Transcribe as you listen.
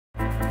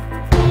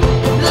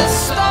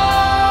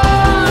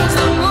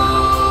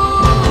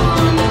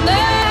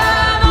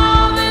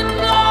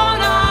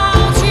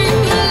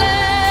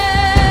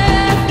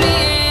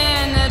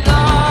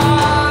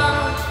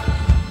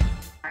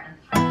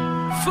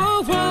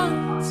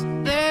once,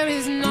 there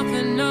is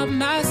nothing up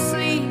my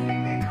sleeve.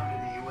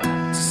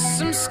 Just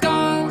some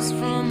scars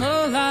from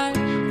a life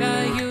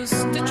that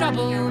used to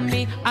trouble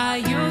me. I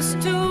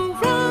used to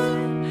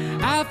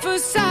run at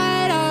first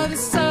sight of the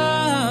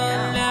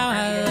sun. Now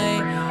I lay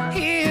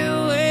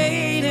here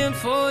waiting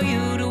for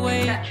you to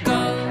wake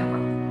up.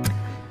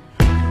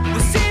 The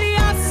city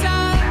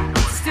outside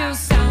still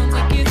sounds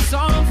like it's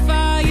on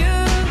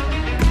fire.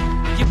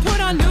 You put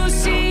on new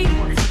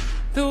sheets,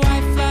 the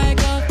white flag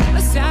of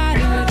a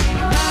Saturday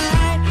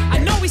night. I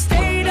know we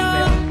stayed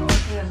up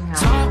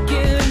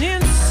talking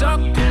in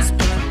circles,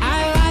 but I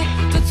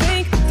like to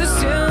think the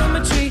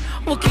symmetry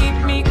will keep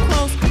me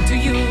close to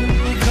you.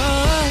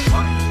 'Cause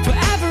for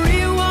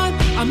everyone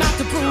I'm out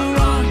to prove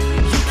wrong,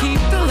 you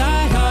keep the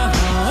light on.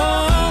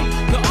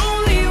 The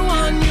only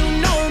one, you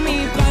know me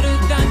better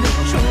than the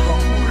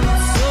truth.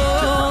 So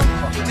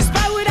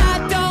despite what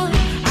I've done,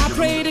 I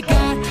pray to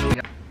God.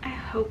 I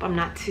hope I'm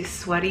not too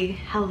sweaty.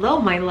 Hello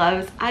my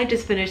loves, I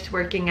just finished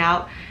working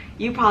out.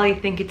 You probably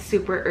think it's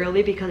super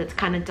early because it's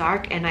kind of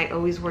dark and I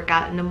always work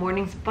out in the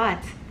mornings, but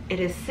it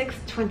is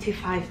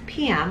 6:25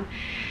 p.m.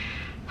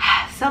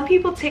 Some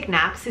people take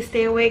naps to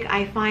stay awake.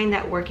 I find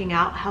that working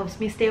out helps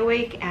me stay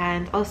awake,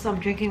 and also I'm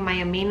drinking my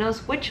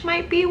aminos, which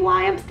might be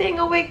why I'm staying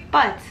awake.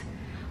 But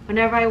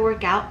whenever I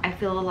work out, I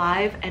feel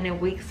alive and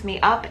it wakes me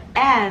up.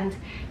 And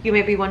you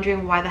may be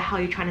wondering why the hell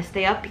you're trying to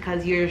stay up,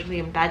 because you're usually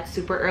in bed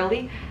super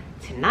early.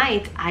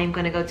 Tonight I'm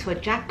gonna go to a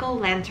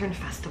Jack-O-Lantern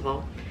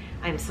festival.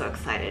 I'm so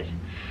excited.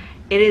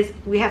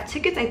 We have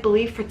tickets, I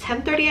believe, for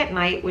 10:30 at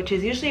night, which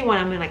is usually when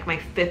I'm in like my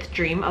 5th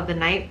dream of the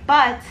night,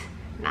 but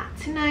not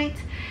tonight.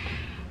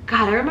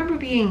 God, I remember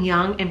being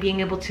young and being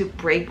able to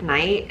break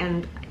night,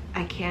 and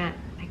I can't.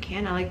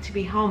 I like to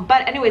be home.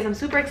 But anyways, I'm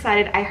super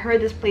excited. I heard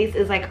this place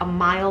is like a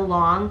mile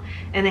long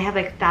and they have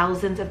like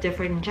thousands of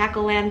different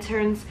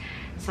jack-o'-lanterns,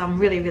 so I'm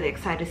really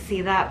excited to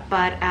see that.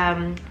 But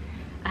I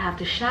have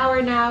to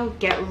shower now,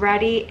 get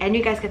ready, and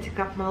you guys get to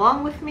come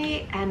along with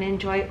me and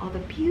enjoy all the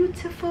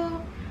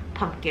beautiful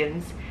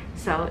pumpkins.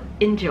 So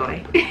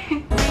enjoy. We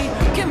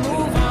can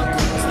move on,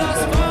 'cause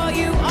thus far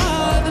you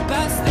are the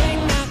best thing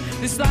that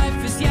this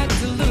life is yet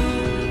to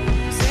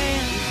lose.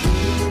 And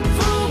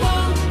for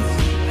once,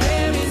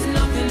 there is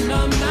nothing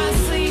up my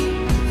sleeve.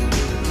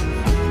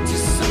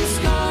 Just some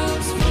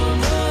scars from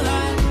a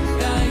life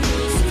that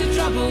used to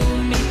trouble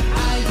me.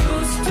 I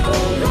used to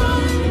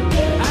run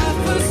at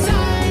first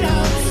sight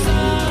of the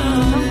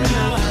sun.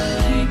 Now I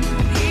lay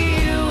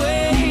here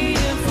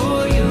waiting for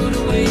you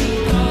to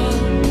wake up.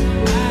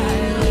 I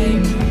lay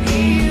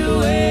here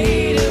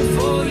waiting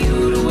for you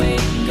to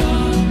wake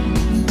up.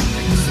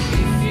 So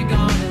if you're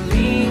gonna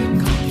leave,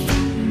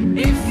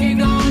 if you're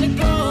gonna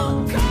go,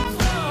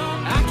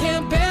 I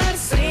can't bear to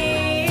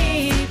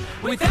sleep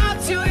without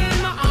you in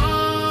my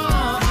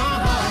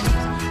arms.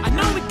 I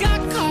know we got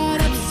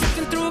caught up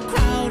sifting through a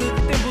crowd of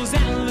thimbles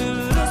and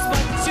littles,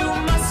 but you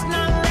must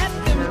not let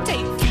them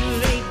take you.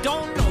 They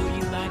don't know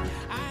you like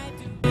I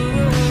do.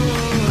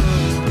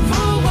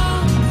 For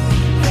once,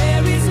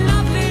 there is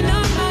nothing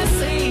up my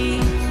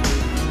sleeve.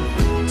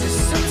 Just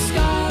some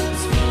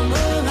scars from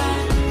a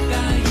life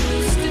that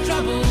used to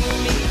trouble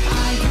me.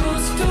 I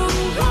used to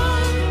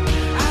run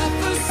at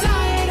first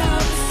sight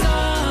of the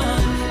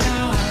sun.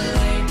 Now I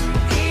lay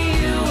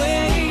here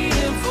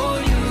waiting for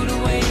you to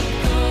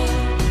wake up.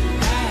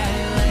 I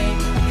lay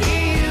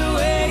here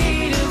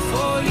waiting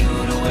for you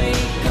to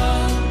wake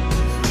up.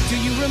 Do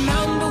you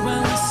remember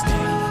when we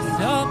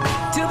stayed up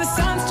till the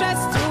sun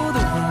stretched through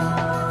the room?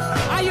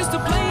 I used to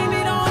blame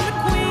it on the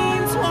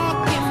queens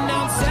walking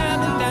down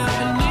 7th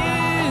Avenue.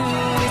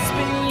 It's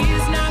been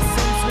years now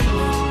since we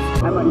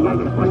moved. I'm a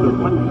nice one,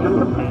 one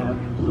younger pair.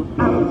 So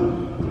out,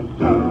 take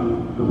care.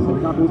 So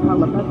nothing's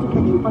all about to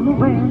catch you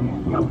unaware.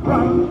 Don't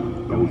cry,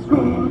 don't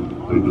scream.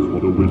 I just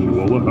want to wish you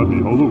all a happy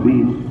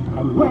Halloween.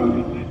 And when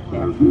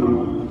there's no,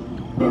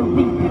 they'll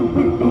leave you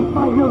with a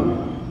fire.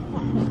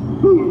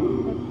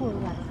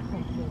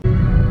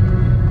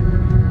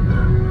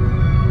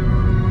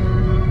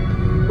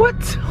 What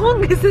song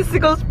is this? It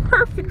goes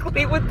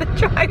perfectly with the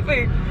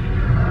driving.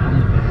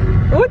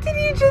 What did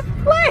you just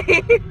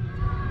play?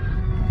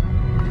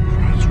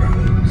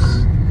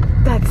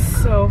 That's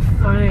so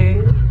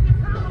funny.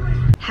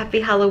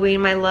 Happy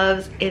Halloween, my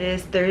loves. It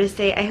is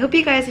Thursday. I hope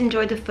you guys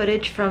enjoyed the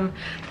footage from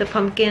the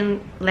Pumpkin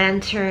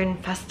Lantern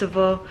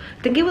Festival.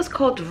 I think it was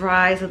called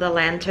Rise of the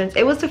Lanterns.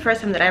 It was the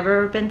first time that I've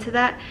ever been to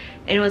that,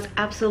 and it was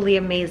absolutely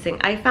amazing.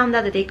 I found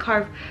out that they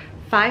carve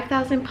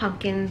 5,000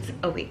 pumpkins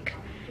a week.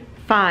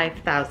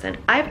 5,000.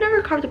 I've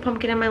never carved a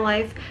pumpkin in my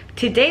life.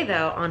 Today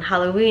though, on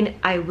Halloween,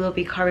 I will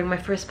be carving my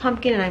first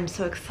pumpkin and I'm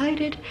so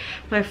excited.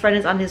 My friend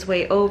is on his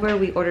way over.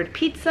 We ordered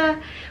pizza.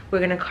 We're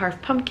gonna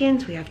carve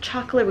pumpkins. We have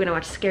chocolate. We're gonna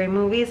watch scary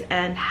movies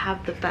and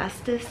have the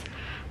bestest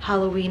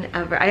Halloween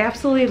ever. I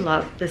absolutely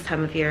love this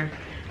time of year.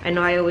 I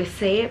know I always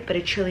say it, but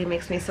it truly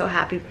makes me so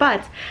happy.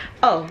 But,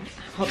 oh,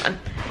 hold on.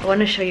 I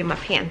wanna show you my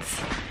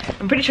pants.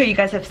 I'm pretty sure you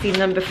guys have seen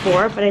them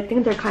before, but I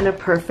think they're kind of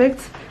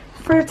perfect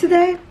for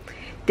today.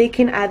 They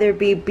can either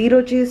be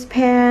Beetlejuice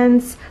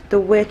pants, the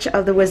Witch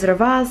of the Wizard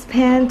of Oz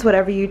pants,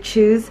 whatever you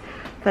choose.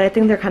 but I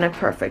think they're kind of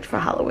perfect for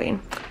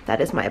Halloween.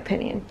 That is my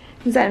opinion.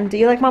 Zen, do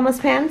you like Mama's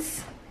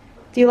pants?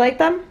 Do you like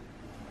them?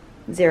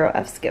 0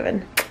 F's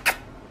given.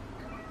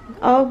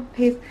 Oh, I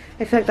feel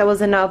like that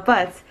was a no,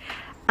 but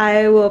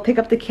I will pick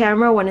up the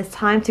camera when it's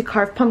time to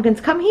carve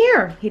pumpkins. Come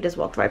here. He just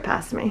walked right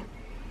past me.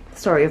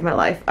 Story of my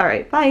life. All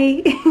right,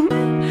 bye.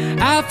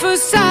 At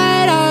first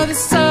sight of the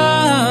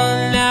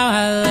sun, now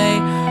I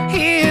lay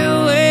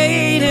here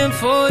waiting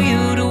for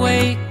you to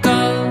wake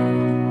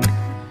up.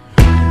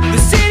 The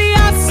city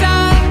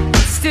outside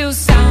still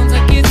sounds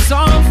like it's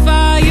on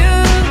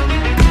fire.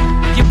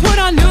 You put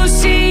on new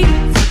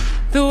sheets,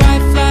 the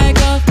white flag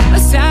of a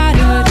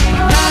Saturday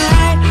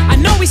night. I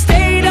know we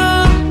stayed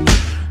up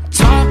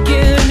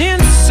talking in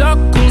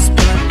circles,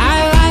 but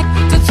I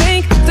like to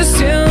think the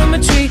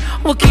symmetry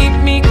will keep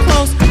me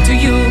close to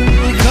you.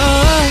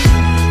 'Cause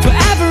for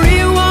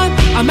everyone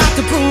I'm out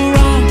to prove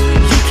wrong,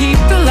 you keep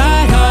the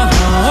light on.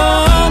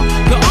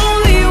 The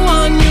only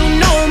one, you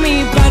know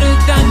me better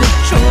than the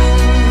truth.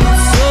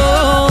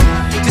 So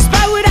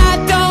despite what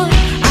I've done,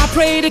 I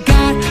pray to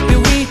God that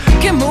we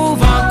can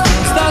move on.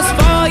 'Cause thus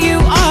far you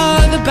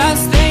are the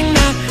best thing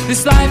that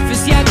this life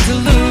is yet to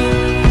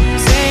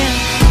lose. And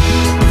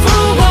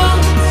for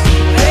once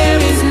there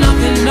is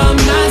nothing up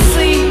my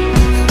sleeve,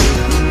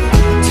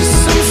 just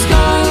some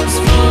scars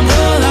from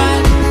a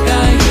life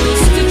that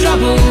used to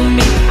trouble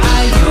me.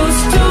 I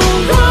used to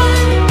run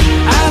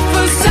at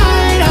first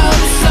sight of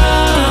the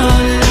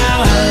sun. Now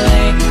I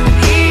lay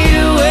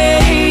here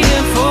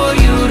waiting for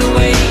you to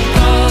wake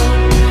up.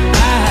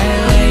 I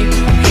lay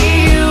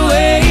here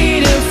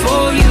waiting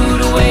for you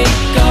to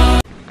wake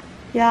up.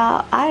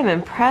 Yeah, I am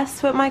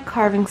impressed with my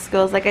carving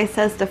skills. Like I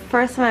said, it's the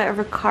first time I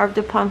ever carved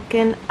a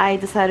pumpkin. I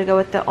decided to go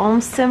with the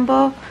Om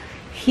symbol.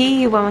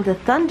 He went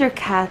with the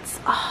Thundercats.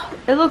 Oh,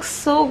 it looks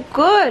so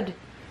good.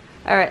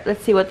 All right,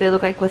 let's see what they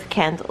look like with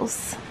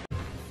candles.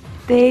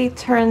 They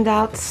turned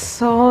out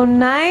so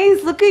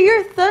nice. Look at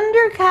your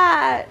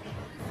Thundercat.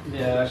 Yeah,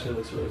 it actually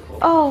looks really cool.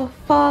 Oh,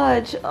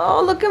 fudge.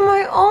 Oh, look at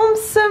my Om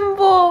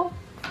symbol.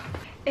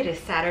 It is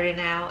Saturday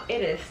now.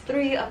 It is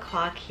 3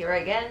 o'clock here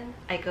again.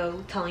 I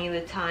go telling you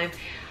the time.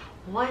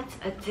 What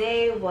a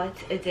day, what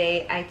a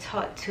day. I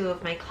taught 2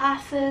 of my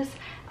classes.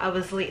 I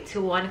was late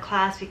to 1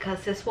 class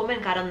because this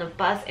woman got on the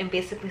bus and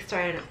basically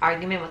started an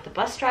argument with the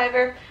bus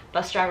driver.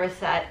 Bus driver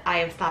said, I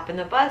am stopping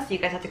the bus. You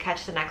guys have to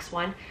catch the next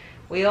one.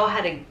 We all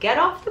had to get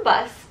off the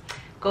bus,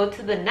 go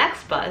to the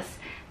next bus.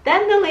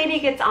 Then the lady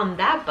gets on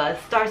that bus,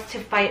 starts to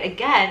fight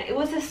again. It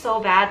was just so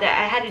bad that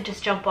I had to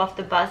just jump off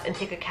the bus and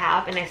take a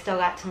cab, and I still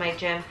got to my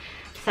gym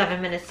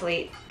 7 minutes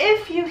late.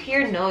 If you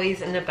hear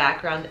noise in the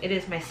background, it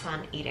is my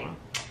son eating.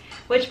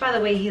 Which, by the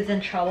way, he's in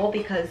trouble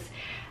because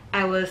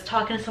I was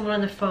talking to someone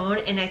on the phone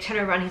and I turn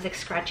around, he's like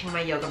scratching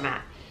my yoga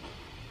mat.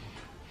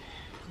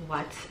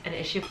 What an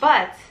issue.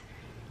 But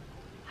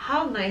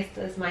how nice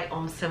does my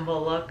Om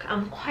symbol look?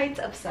 I'm quite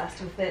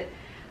obsessed with it.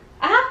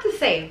 I have to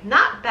say,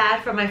 not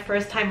bad for my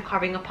first time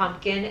carving a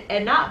pumpkin,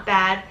 and not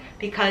bad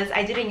because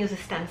I didn't use a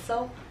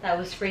stencil. That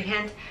was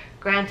freehand.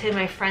 Granted,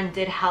 my friend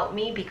did help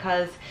me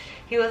because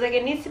he was like,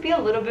 it needs to be a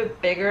little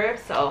bit bigger,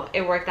 so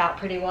it worked out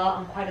pretty well.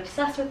 I'm quite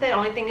obsessed with it.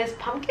 Only thing is,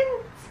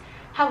 pumpkins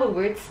have a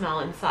weird smell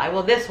inside.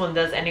 Well, this one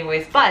does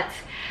anyways, but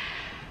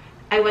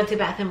I went to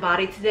Bath &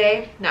 Body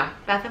today. No,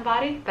 Bath &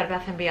 Body? Bed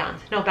Bath & Beyond.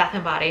 No, Bath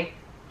 & Body.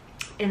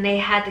 And they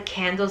had the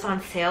candles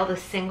on sale, the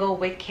single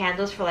wick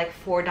candles for like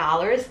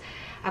 $4.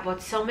 I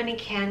bought so many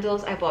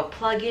candles. I bought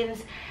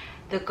plugins.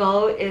 The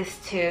goal is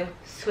to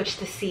switch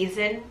the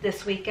season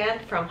this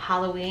weekend from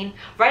Halloween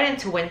right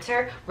into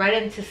winter, right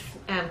into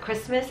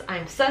Christmas.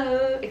 I'm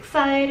so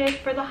excited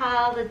for the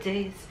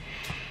holidays.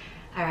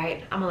 All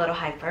right, I'm a little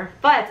hyper,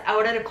 but I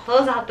wanted to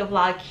close out the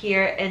vlog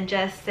here and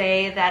just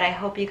say that I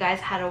hope you guys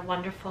had a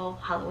wonderful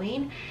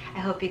Halloween. I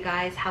hope you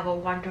guys have a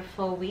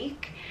wonderful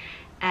week.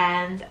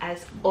 And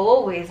as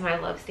always, my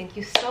loves, thank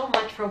you so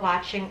much for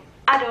watching.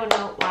 I don't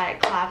know why I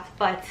clapped,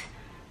 but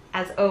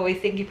as always,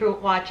 thank you for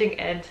watching,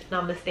 and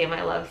namaste,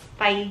 my loves.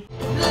 Bye.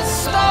 The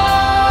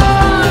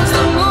stars